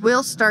 it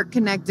will start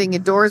connecting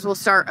and doors will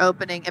start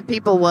opening and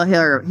people will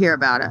hear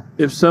about it.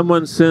 If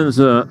someone sends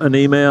an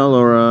email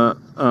or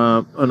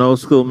an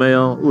old school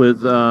mail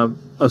with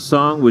a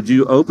song, would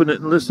you open it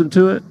and listen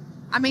to it?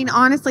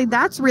 Honestly,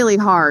 that's really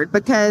hard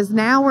because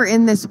now we're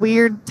in this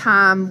weird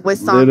time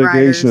with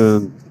songwriters.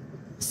 Litigation.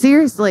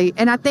 Seriously.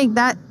 And I think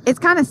that it's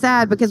kind of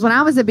sad because when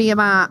I was at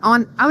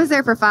BMI, I was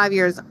there for 5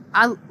 years.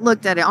 I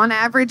looked at it. On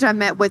average, I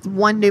met with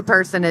one new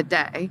person a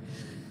day.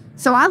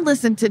 So I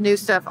listen to new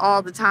stuff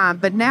all the time.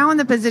 But now in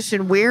the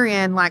position we're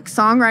in, like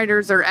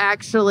songwriters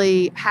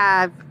actually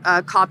have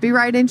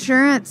copyright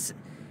insurance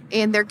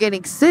and they're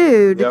getting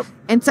sued. Yep.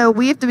 And so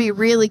we have to be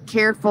really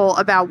careful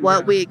about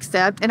what we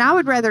accept. And I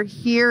would rather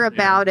hear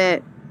about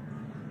it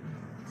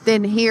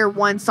than hear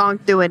one song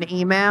through an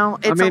email.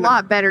 It's a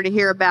lot better to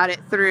hear about it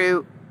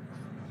through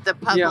the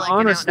public. Yeah,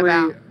 honestly,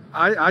 and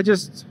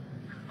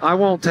I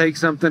won't take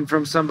something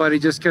from somebody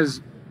just because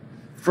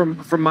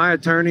from my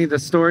attorney, the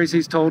stories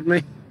he's told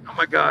me, oh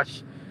my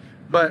gosh.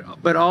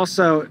 But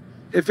also,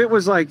 if it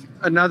was like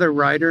another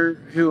writer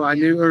who I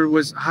knew or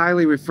was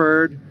highly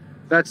referred,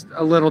 that's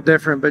a little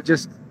different, but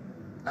just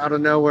out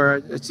of nowhere,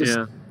 it's just...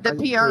 Yeah. The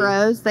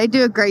PROs, they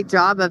do a great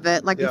job of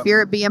it. Like if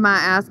you're at BMI,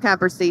 ASCAP,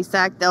 or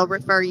CSAC, they'll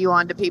refer you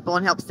on to people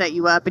and help set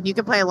you up. And you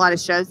can play a lot of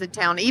shows in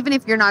town, even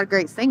if you're not a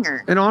great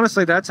singer. And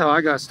honestly, that's how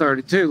I got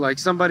started too. Like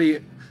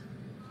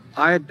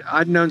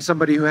I'd known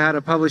somebody who had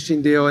a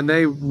publishing deal and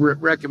they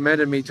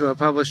recommended me to a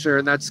publisher.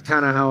 And that's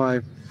kind of how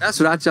I... That's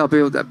what I tell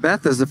people. That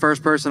Beth is the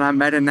first person I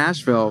met in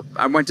Nashville.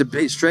 I went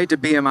straight to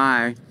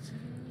BMI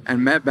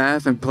and met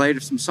Beth and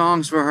played some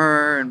songs for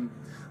her. And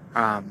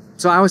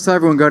so I always tell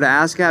everyone, go to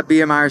ASCAP,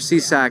 BMI, or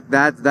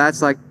CSAC.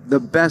 That's like the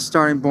best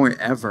starting point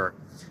ever.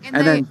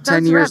 And then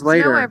 10 years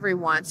later, know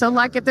everyone. So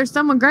like if there's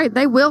someone great,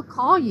 they will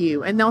call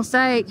you and they'll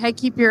say, hey,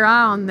 keep your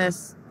eye on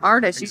this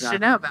artist. Exactly. You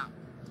should know about.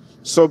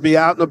 So be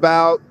out and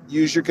about,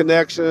 use your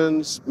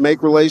connections,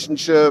 make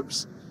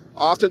relationships.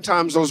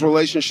 Oftentimes those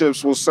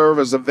relationships will serve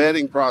as a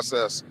vetting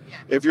process. Yeah.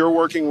 If you're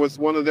working with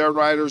one of their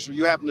writers or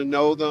you happen to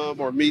know them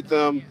or meet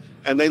them,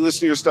 and they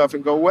listen to your stuff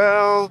and go,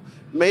 well,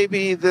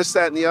 maybe this,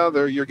 that, and the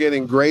other. You're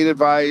getting great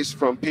advice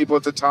from people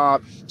at the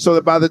top, so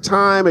that by the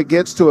time it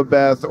gets to a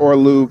Beth or a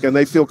Luke and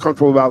they feel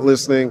comfortable about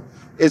listening,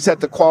 it's at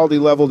the quality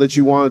level that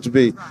you want it to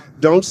be.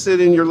 Don't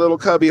sit in your little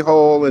cubby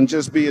hole and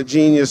just be a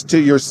genius to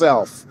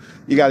yourself.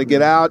 You got to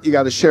get out, you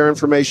got to share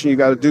information, you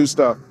got to do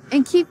stuff.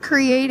 And keep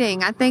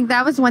creating. I think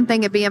that was one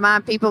thing at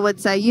BMI. People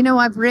would say, you know,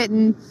 I've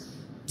written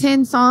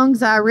 10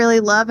 songs I really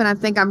love and I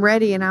think I'm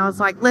ready. And I was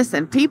like,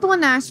 listen, people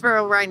in Nashville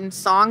are writing a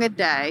song a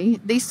day.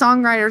 These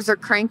songwriters are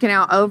cranking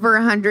out over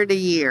 100 a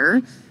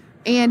year.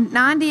 And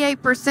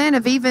 98%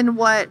 of even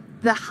what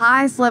the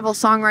highest level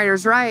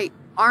songwriters write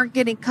aren't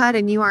getting cut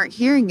and you aren't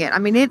hearing it. I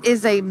mean, it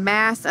is a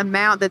mass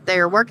amount that they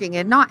are working.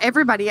 And not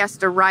everybody has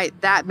to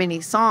write that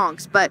many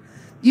songs, but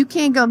you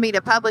can't go meet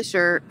a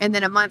publisher and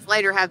then a month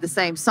later have the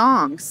same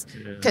songs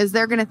because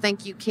they're going to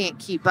think you can't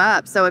keep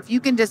up. So if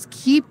you can just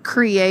keep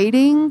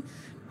creating,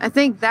 I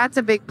think that's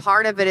a big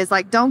part of it is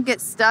like, don't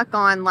get stuck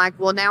on like,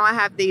 well, now I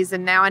have these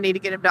and now I need to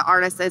get them to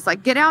artists. It's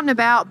like, get out and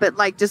about, but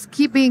like, just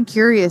keep being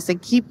curious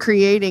and keep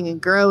creating and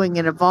growing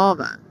and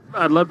evolving.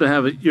 I'd love to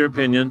have your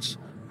opinions.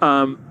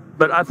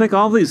 But I think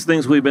all these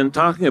things we've been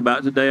talking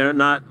about today are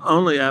not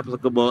only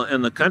applicable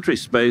in the country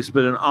space,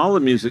 but in all the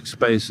music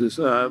spaces.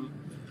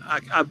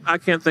 I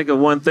can't think of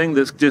one thing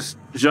that's just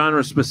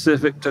genre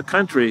specific to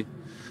country.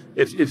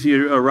 If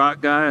you're a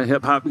rock guy, a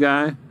hip hop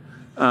guy,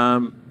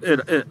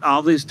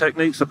 all these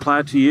techniques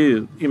apply to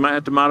you. You might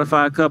have to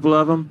modify a couple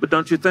of them, but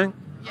don't you think?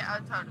 Yeah,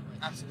 totally.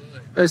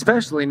 Absolutely.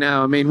 Especially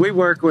now. I mean, we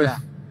work with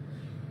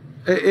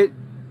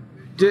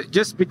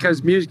just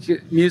because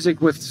music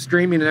with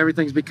streaming and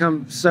everything's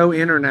become so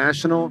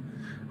international.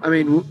 I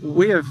mean,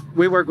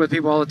 we work with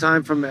people all the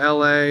time from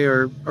LA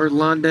or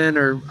London,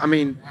 or I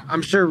mean,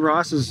 I'm sure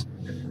Ross is.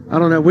 I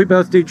don't know. We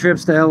both do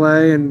trips to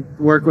LA and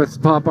work with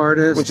pop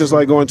artists, which is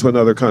like going to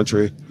another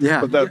country.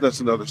 Yeah, but that's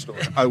another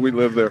story. We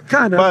live there.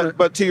 Kind of.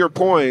 But to your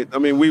point, I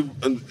mean, we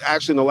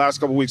actually in the last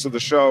couple of weeks of the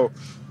show,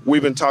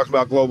 we've been talking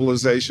about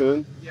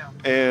globalization,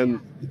 and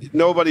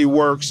nobody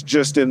works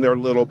just in their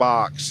little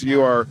box.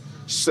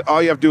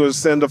 All you have to do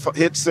is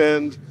hit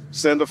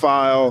send a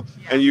file,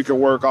 and you can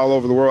work all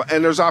over the world.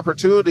 And there's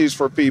opportunities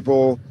for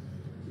people.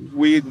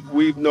 We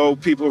know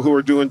people who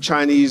are doing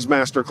Chinese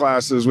master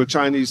classes with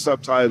Chinese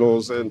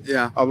subtitles, and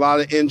a lot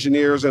of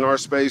engineers in our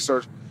space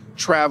are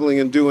traveling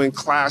and doing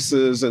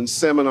classes and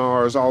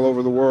seminars all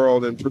over the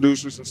world, and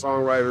producers and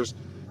songwriters.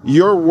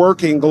 You're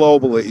working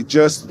globally.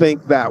 Just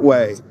think that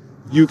way.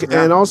 You can,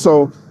 and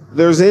also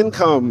there's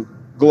income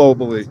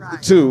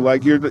globally too.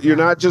 Like you're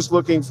not just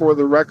looking for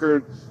the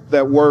record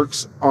that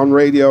works on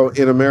radio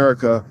in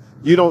America.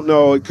 You don't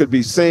know. It could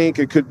be sync.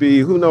 It could be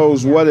who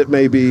knows what it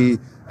may be.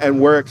 And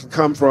where it can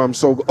come from.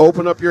 So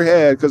open up your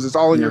head because it's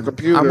all in your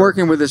computer. I'm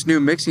working with this new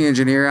mixing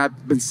engineer.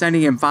 I've been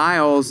sending him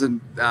files,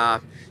 and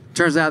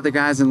turns out the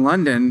guy's in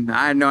London.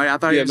 I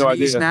thought he was in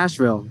East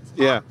Nashville.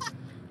 Yeah.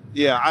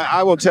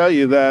 I will tell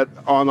you that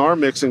on our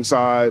mixing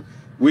side,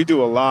 we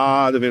do a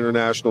lot of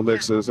international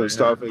mixes and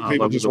stuff, and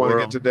people just want to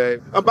get today.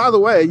 By the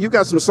way, you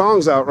got some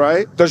songs out,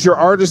 right? Does your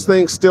artist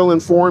thing still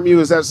inform you?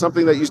 Is that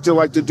something that you still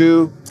like to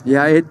do?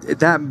 Yeah,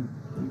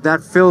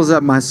 that fills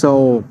up my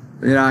soul.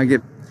 You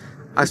know,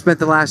 I spent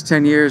the last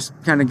 10 years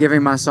kind of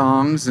giving my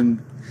songs,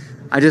 and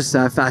I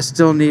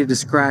still needed to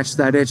scratch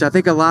that itch. I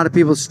think a lot of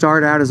people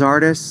start out as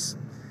artists.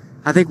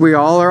 I think we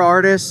all are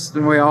artists,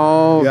 and we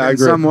all, in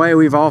some way,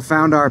 we've all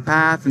found our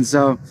path. And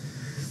so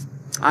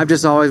I've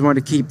just always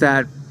wanted to keep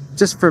that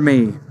just for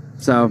me.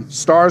 So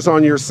stars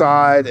on your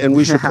side, and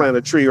we should plant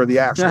a tree, or the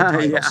actual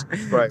titles.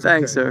 Right.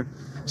 Thanks, sir.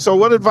 So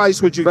what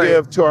advice would you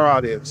give to our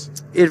audience?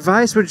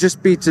 Advice would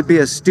just be to be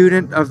a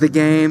student of the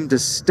game, to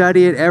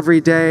study it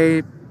every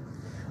day.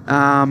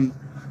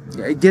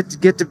 Get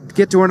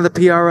to one of the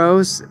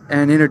PROs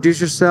and introduce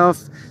yourself.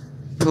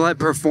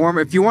 Perform.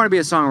 If you want to be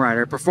a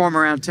songwriter, perform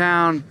around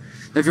town.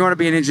 If you want to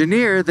be an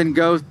engineer, then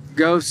go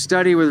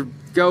study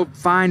go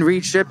find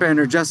Reed Shippen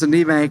or Justin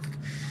Niebank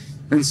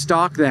and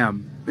stalk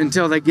them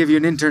until they give you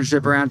an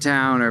internship around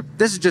town. Or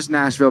this is just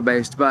Nashville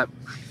based, but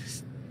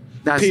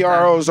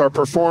PROs are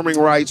performing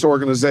rights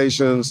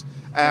organizations.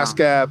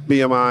 ASCAP,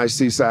 BMI,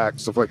 CSAC,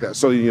 stuff like that.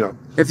 So you know.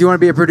 If you want to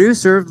be a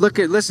producer,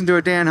 listen to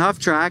a Dan Huff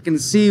track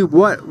and see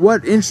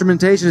what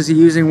instrumentation is he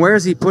using, where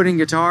is he putting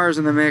guitars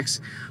in the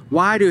mix,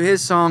 why do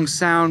his songs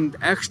sound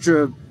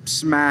extra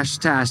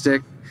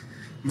smash-tastic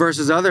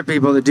versus other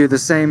people that do the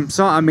same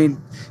song. I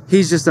mean,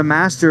 he's just a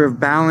master of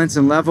balance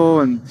and level,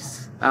 and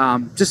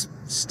just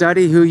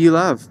study who you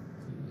love.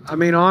 I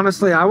mean,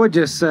 honestly, I would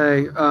just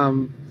say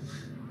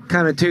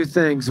kind of two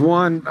things.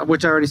 One,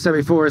 which I already said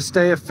before, is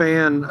stay a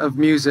fan of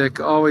music.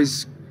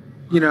 Always,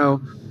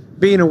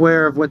 being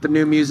aware of what the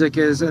new music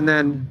is,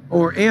 and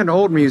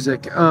old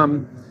music.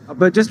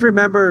 But just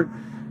remember,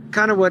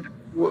 kind of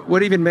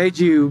what even made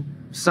you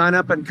sign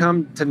up and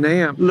come to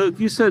NAMM. Luke,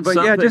 you said something.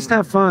 But yeah, just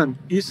have fun.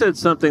 You said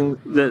something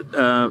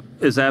that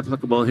is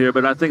applicable here,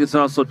 but I think it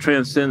also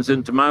transcends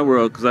into my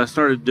world because I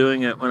started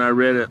doing it when I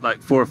read it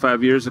like 4 or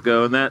 5 years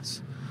ago, and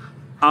that's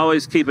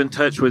always keep in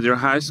touch with your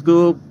high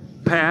school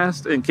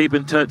past and keep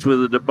in touch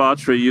with the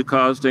debauchery you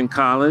caused in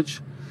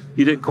college.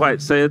 You didn't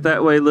quite say it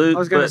that way, Luke. I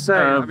was going to say,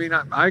 I mean,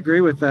 I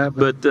agree with that.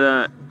 But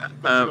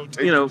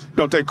you know,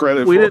 don't take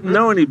credit. We didn't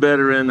know any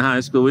better in high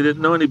school. We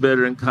didn't know any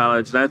better in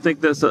college, and I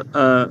think that's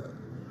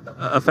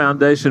a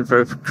foundation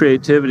for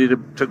creativity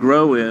to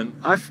grow in.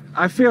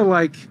 I feel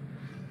like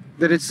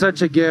that it's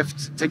such a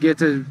gift to get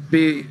to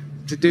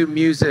do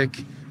music,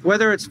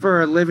 whether it's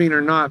for a living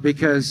or not,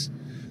 because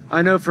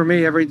I know for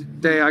me, every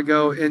day I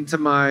go into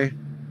my,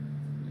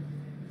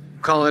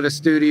 call it a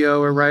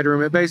studio or writer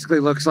room, it basically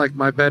looks like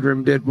my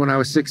bedroom did when I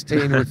was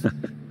 16 with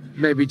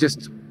maybe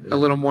just a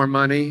little more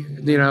money,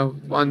 you know,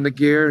 on the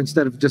gear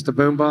instead of just a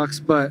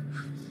boombox.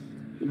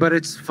 But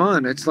it's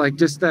fun. It's like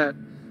just that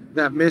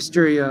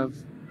mystery of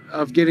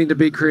getting to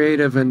be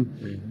creative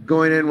and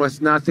going in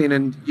with nothing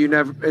and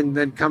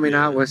then coming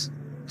out with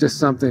just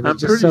something.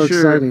 It's just so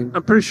exciting.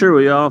 I'm pretty sure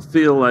we all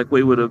feel like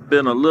we would have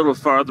been a little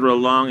farther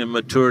along in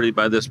maturity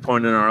by this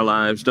point in our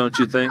lives, don't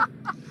you think?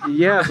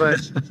 Yeah, but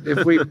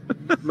if we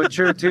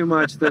mature too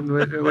much, then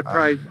it would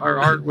probably, our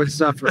art would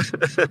suffer.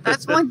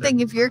 That's one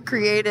thing. If you're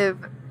creative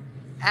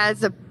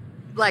as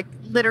like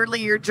literally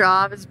your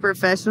job as a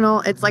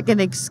professional, it's like an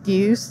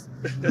excuse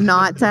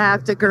not to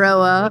have to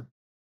grow up.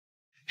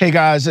 Hey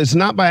guys, it's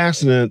not by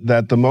accident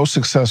that the most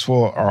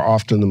successful are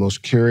often the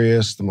most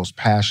curious, the most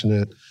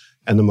passionate,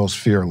 and the most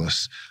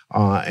fearless.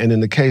 And in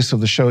the case of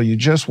the show you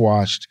just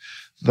watched,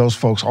 those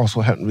folks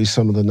also happen to be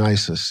some of the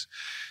nicest.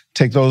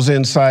 Take those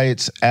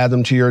insights, add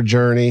them to your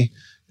journey,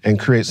 and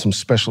create some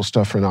special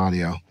stuff in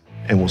audio.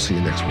 And we'll see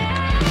you next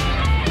week.